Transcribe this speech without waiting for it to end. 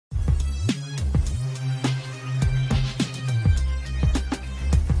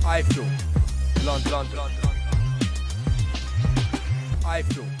iFILM, London,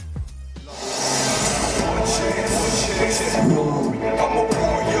 iFILM. I'm a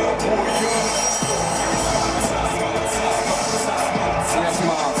warrior. Yes,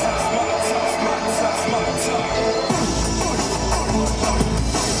 mom.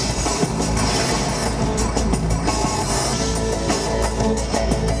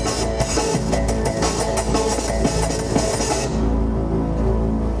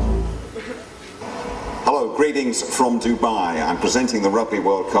 Hello, greetings from Dubai. I'm presenting the Rugby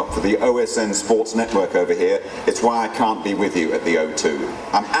World Cup for the OSN Sports Network over here. It's why I can't be with you at the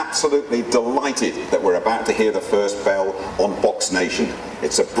O2. I'm absolutely delighted that we're about to hear the first bell on BoxNation.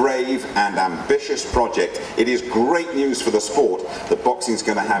 It's a brave and ambitious project. It is great news for the sport that boxing's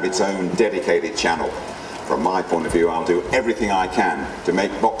going to have its own dedicated channel. From my point of view, I'll do everything I can to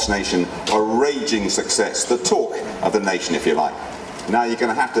make BoxNation a raging success, the talk of the nation, if you like. Now you're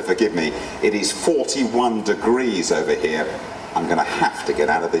going to have to forgive me, it is 41 degrees over here. I'm going to have to get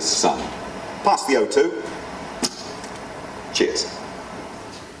out of this sun. Pass the O2. Cheers.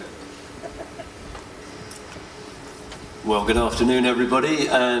 Well, good afternoon everybody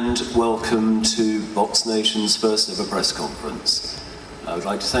and welcome to BoxNation's first ever press conference. I would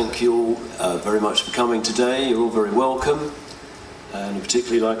like to thank you all very much for coming today. You're all very welcome, and I'd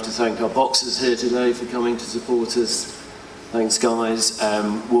particularly like to thank our boxers here today for coming to support us. Thanks guys.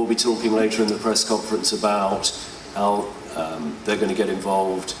 We'll be talking later in the press conference about how they're going to get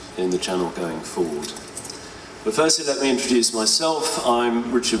involved in the channel going forward. But firstly, let me introduce myself.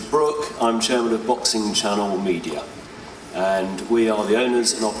 I'm Richard Brooke. I'm chairman of Boxing Channel Media, and we are the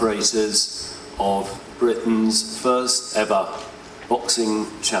owners and operators of Britain's first ever boxing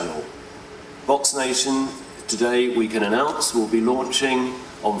channel. BoxNation, today we can announce, will be launching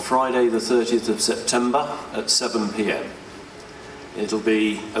on Friday the 30th of September at 7 p.m. It'll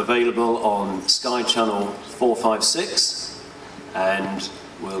be available on Sky Channel 456, and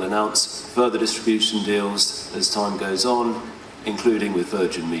we'll announce further distribution deals as time goes on, including with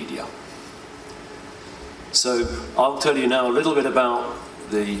Virgin Media. So I'll tell you now a little bit about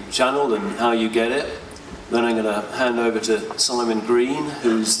the channel and how you get it. Then I'm going to hand over to Simon Green,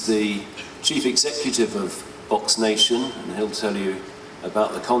 who's the Chief Executive of BoxNation, and he'll tell you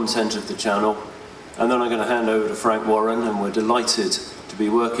about the content of the channel. And then I'm going to hand over to Frank Warren, and we're delighted to be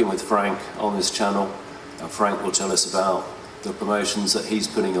working with Frank on this channel. And Frank will tell us about the promotions that he's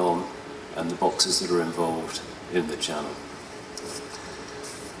putting on and the boxers that are involved in the channel.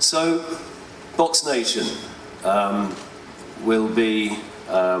 So, BoxNation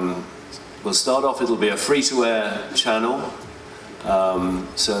we'll start off, it'll be a free-to-air channel.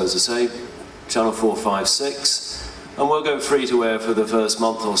 So as I say, channel 456, and we'll go free-to-air for the first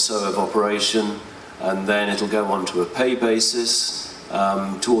month or so of operation, and then it'll go on to a pay basis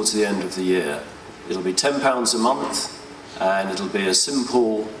towards the end of the year. It'll be £10 a month, and it'll be a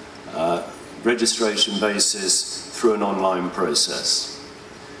simple registration basis through an online process.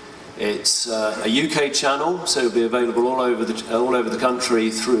 It's a UK channel, so it'll be available all over the country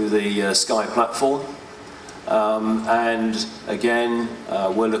through the Sky platform. And again,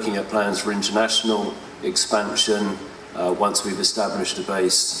 we're looking at plans for international expansion once we've established a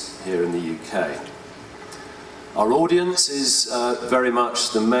base here in the UK. Our audience is very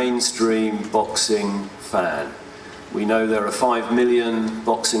much the mainstream boxing fan. We know there are 5 million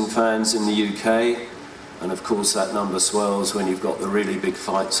boxing fans in the UK, and of course that number swells when you've got the really big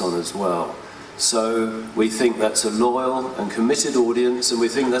fights on as well. So we think that's a loyal and committed audience, and we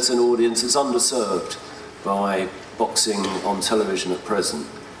think that's an audience that's underserved by boxing on television at present.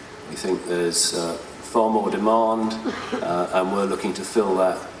 We think there's far more demand, and we're looking to fill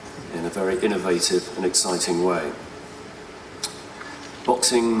that in a very innovative and exciting way.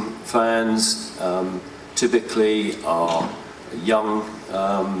 Boxing fans typically are young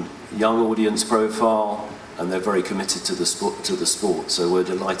audience profile, and they're very committed to the sport. So we're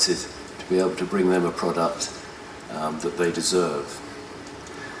delighted to be able to bring them a product that they deserve.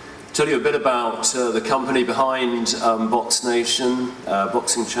 Tell you a bit about the company behind BoxNation,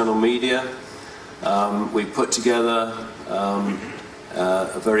 Boxing Channel Media. We put together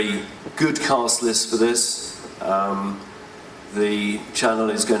a very good cast list for this. The channel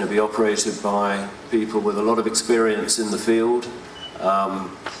is going to be operated by people with a lot of experience in the field.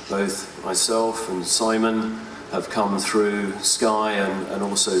 Both myself and Simon have come through Sky and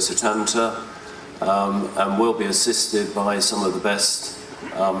also Setanta, and will be assisted by some of the best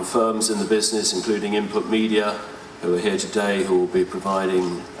firms in the business, including Input Media, who are here today, who will be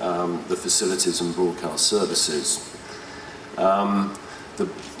providing the facilities and broadcast services.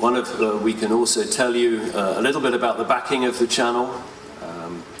 We can also tell you a little bit about the backing of the channel.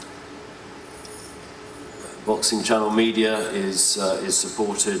 Boxing Channel Media is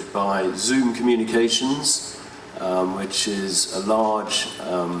supported by Zoom Communications, which is a large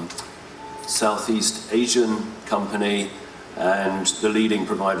Southeast Asian company and the leading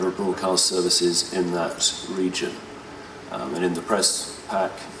provider of broadcast services in that region. And in the press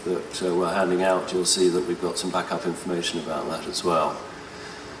pack that we're handing out, you'll see that we've got some backup information about that as well.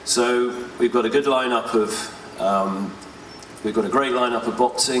 So we've got a good lineup of, we've got a great lineup of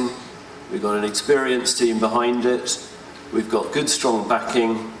boxing. We've got an experienced team behind it. We've got good, strong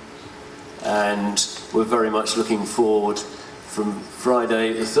backing, and we're very much looking forward from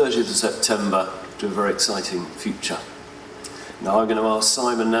Friday, the 30th of September, to a very exciting future. Now I'm going to ask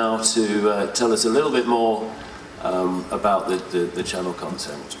Simon now to tell us a little bit more about the channel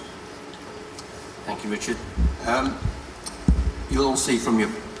content. Thank you, Richard. You'll all see from your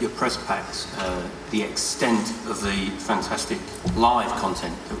press packs the extent of the fantastic live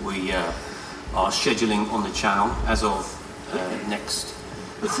content that we are scheduling on the channel as of next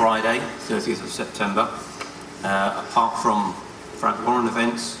Friday, 30th of September. Apart from Frank Warren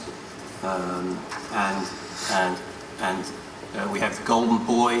events, and we have the Golden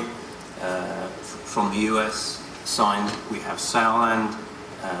Boy from the US signed. We have Sauerland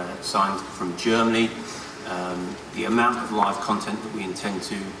signed from Germany. The amount of live content that we intend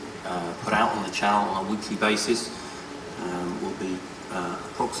to put out on the channel on a weekly basis will be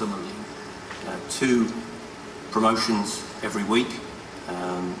approximately 2 promotions every week.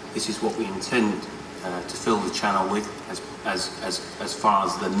 This is what we intend to fill the channel with as far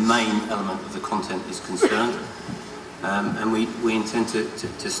as the main element of the content is concerned, and we intend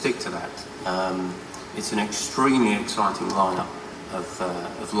to stick to that. It's an extremely exciting lineup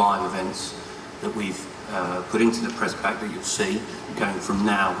of live events that we've put into the press pack that you'll see going from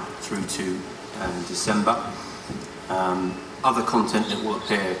now through to December. Other content that will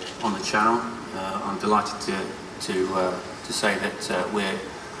appear on the channel. I'm delighted to say that we're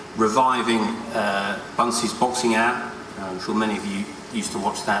reviving Bunsey's Boxing Hour. I'm sure many of you used to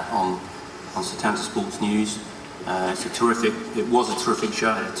watch that on Setanta Sports News. It was a terrific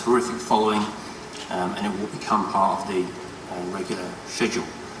show, had a terrific following, and it will become part of the regular schedule.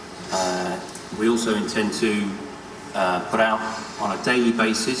 We also intend to put out on a daily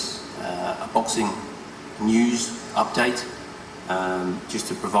basis a boxing news update, just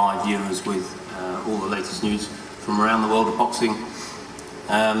to provide viewers with all the latest news from around the world of boxing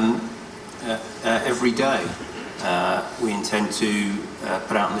every day. We intend to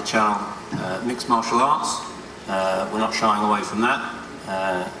put out on the channel mixed martial arts. We're not shying away from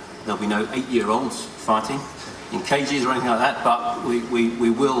that. There'll be no 8-year-olds fighting in cages or anything like that, but we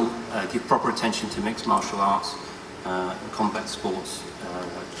will give proper attention to mixed martial arts and combat sports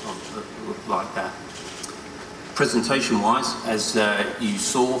like that. Presentation-wise, as you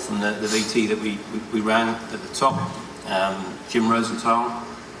saw from the VT that we ran at the top, Jim Rosenthal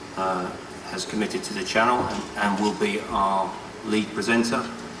has committed to the channel and will be our lead presenter.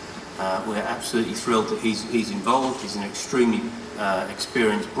 We're absolutely thrilled that he's involved. He's an extremely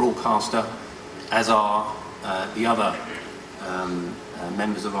experienced broadcaster, as are the other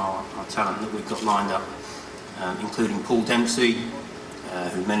members of our talent that we've got lined up, including Paul Dempsey,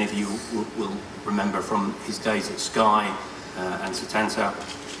 who many of you will remember from his days at Sky and Setanta,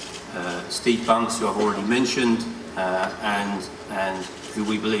 Steve Bunce, who I've already mentioned, and who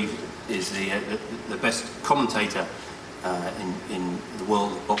we believe is the best commentator in the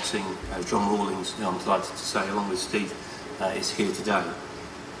world of boxing, John Rawlings, who I'm delighted to say, along with Steve, is here today.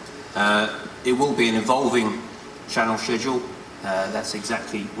 It will be an evolving channel schedule. That's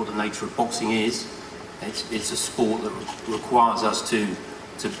exactly what the nature of boxing is. It's a sport that requires us to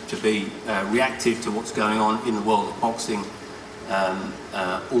be reactive to what's going on in the world of boxing,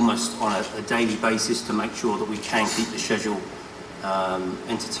 almost on a daily basis, to make sure that we can keep the schedule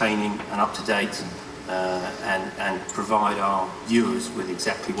entertaining and up to date, and provide our viewers with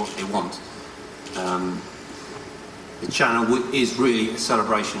exactly what they want. The channel is really a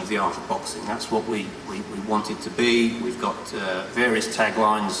celebration of the art of boxing. That's what we want it to be. We've got various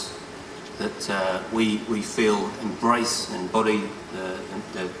taglines that we feel embrace and embody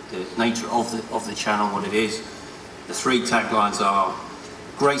the nature of the channel, what it is. The 3 taglines are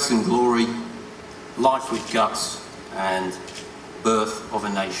Grace and Glory, Life with Guts, and Birth of a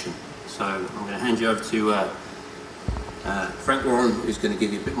Nation. So I'm going to hand you over to Frank Warren, who's going to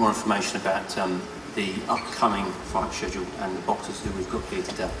give you a bit more information about the upcoming fight schedule and the boxers who we've got here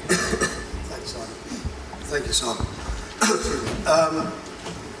today. Thanks, Simon. Thank you, Simon.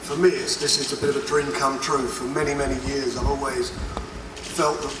 For me, this is a bit of a dream come true. For many, many years, I've always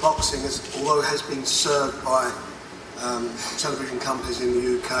felt that boxing, although it has been served by television companies in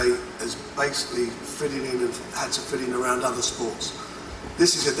the UK has basically fitted in and had to fit in around other sports.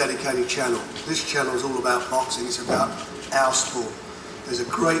 This is a dedicated channel. This channel is all about boxing, it's about our sport. There's a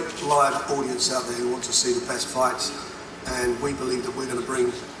great live audience out there who want to see the best fights, and we believe that we're going to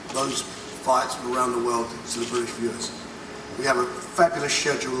bring those fights from around the world to the British viewers. We have a fabulous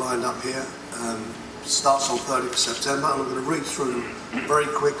schedule lined up here. Starts on 30th of September, and I'm going to read through them very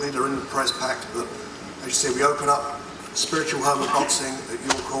quickly. They're in the press pack, but as you see, we open up Spiritual Home of Boxing at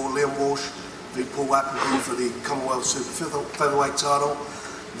York Hall. Liam Walsh v Paul Appleby for the Commonwealth Super Featherweight title.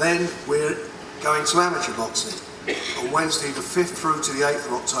 Then we're going to amateur boxing. On Wednesday the 5th through to the 8th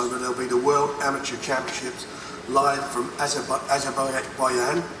of October, there'll be the World Amateur Championships live from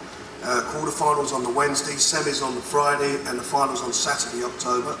Azerbaijan. Quarterfinals on the Wednesday, semis on the Friday, and the finals on Saturday,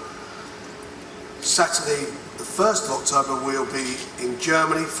 October. Saturday, the 1st of October, we'll be in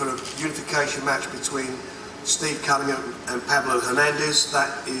Germany for a unification match between Steve Cunningham and Pablo Hernandez.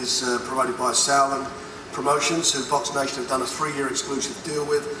 That is provided by Sauerland Promotions, who BoxNation have done a 3-year exclusive deal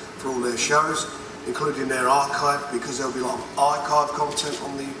with for all their shows, including their archive, because there'll be a lot of archive content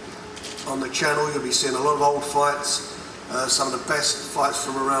on the channel. You'll be seeing a lot of old fights, some of the best fighters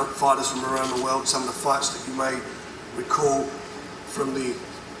from around the world, some of the fights that you may recall from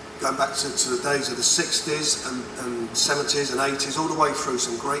going back to the days of the 60s and 70s and 80s, all the way through.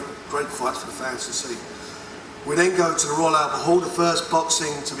 Some great fights for the fans to see. We then go to the Royal Albert Hall, the first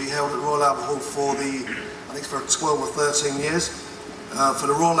boxing to be held at Royal Albert Hall for I think for 12 or 13 years, for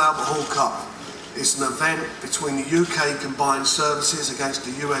the Royal Albert Hall Cup. It's an event between the UK Combined Services against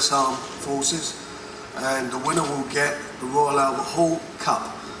the US Armed Forces, and the winner will get the Royal Albert Hall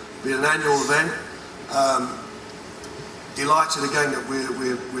Cup. It'll be an annual event. Delighted again that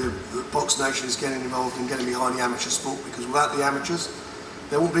that BoxNation is getting involved and getting behind the amateur sport, because without the amateurs,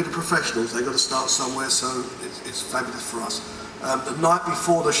 there won't be the professionals. They've got to start somewhere, so it's fabulous for us. The night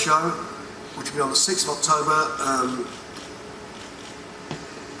before the show, which will be on the 6th of October,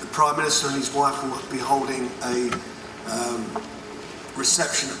 the Prime Minister and his wife will be holding a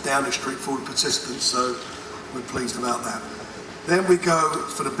reception at Downing Street for the participants, so we're pleased about that. Then we go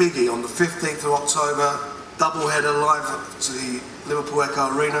for the biggie on the 15th of October, double-header live to the Liverpool Echo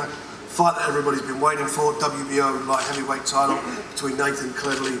Arena. Fight that everybody's been waiting for, WBO light heavyweight title between Nathan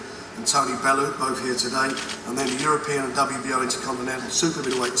Cleverly and Tony Bellew, both here today. And then the European and WBO Intercontinental Super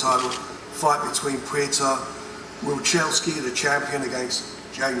Middleweight title fight between Piotr Wilczewski, the champion, against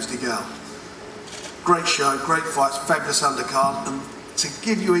James DeGale. Great show, great fights, fabulous undercard. And to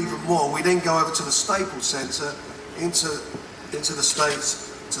give you even more, we then go over to the Staples Centre into the States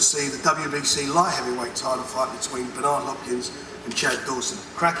to see the WBC light heavyweight title fight between Bernard Hopkins and Chad Dawson.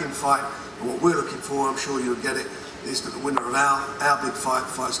 Cracking fight, and what we're looking for, I'm sure you'll get it, is that the winner of our big fight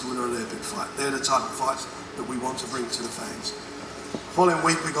fights the winner of their big fight. They're the type of fights that we want to bring to the fans. Following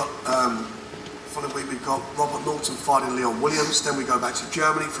week we've got Robert Norton fighting Leon Williams. Then we go back to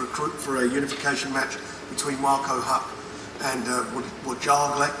Germany for a unification match between Marco Huck and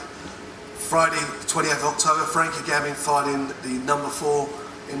Wajarglek. Friday, the 20th of October, Frankie Gavin fighting the number 4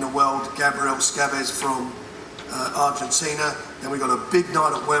 in the world, Gabriel Scavez from Argentina. Then we got a big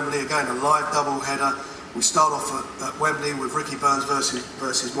night at Wembley, again a live double header. We start off at Wembley with Ricky Burns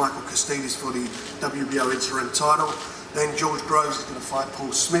versus Michael Castidis for the WBO interim title. Then George Groves is going to fight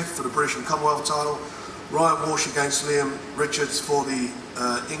Paul Smith for the British and Commonwealth title. Ryan Walsh against Liam Richards for the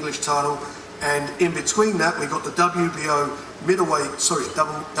English title. And in between that, we got the WBO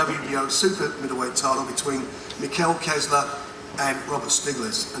Super Middleweight title between Mikkel Kessler and Robert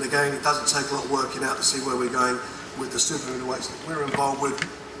Stiglitz. And again, it doesn't take a lot of working out to see where we're going with the super middleweights that we're involved with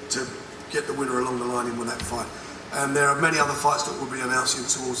to get the winner along the line in with that fight. And there are many other fights that we'll be announcing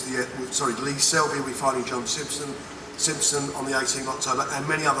towards the end. Lee Selby will be fighting John Simpson on the 18th of October, and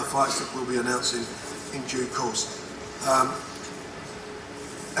many other fights that we'll be announcing in due course.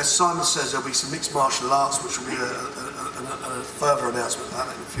 As Simon says, there'll be some mixed martial arts, which will be a further announcement about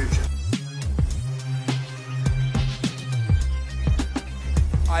that in the future.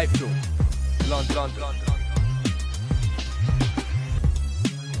 iFILM, London.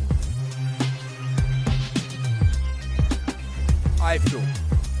 iFILM,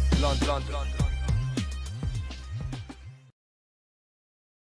 London.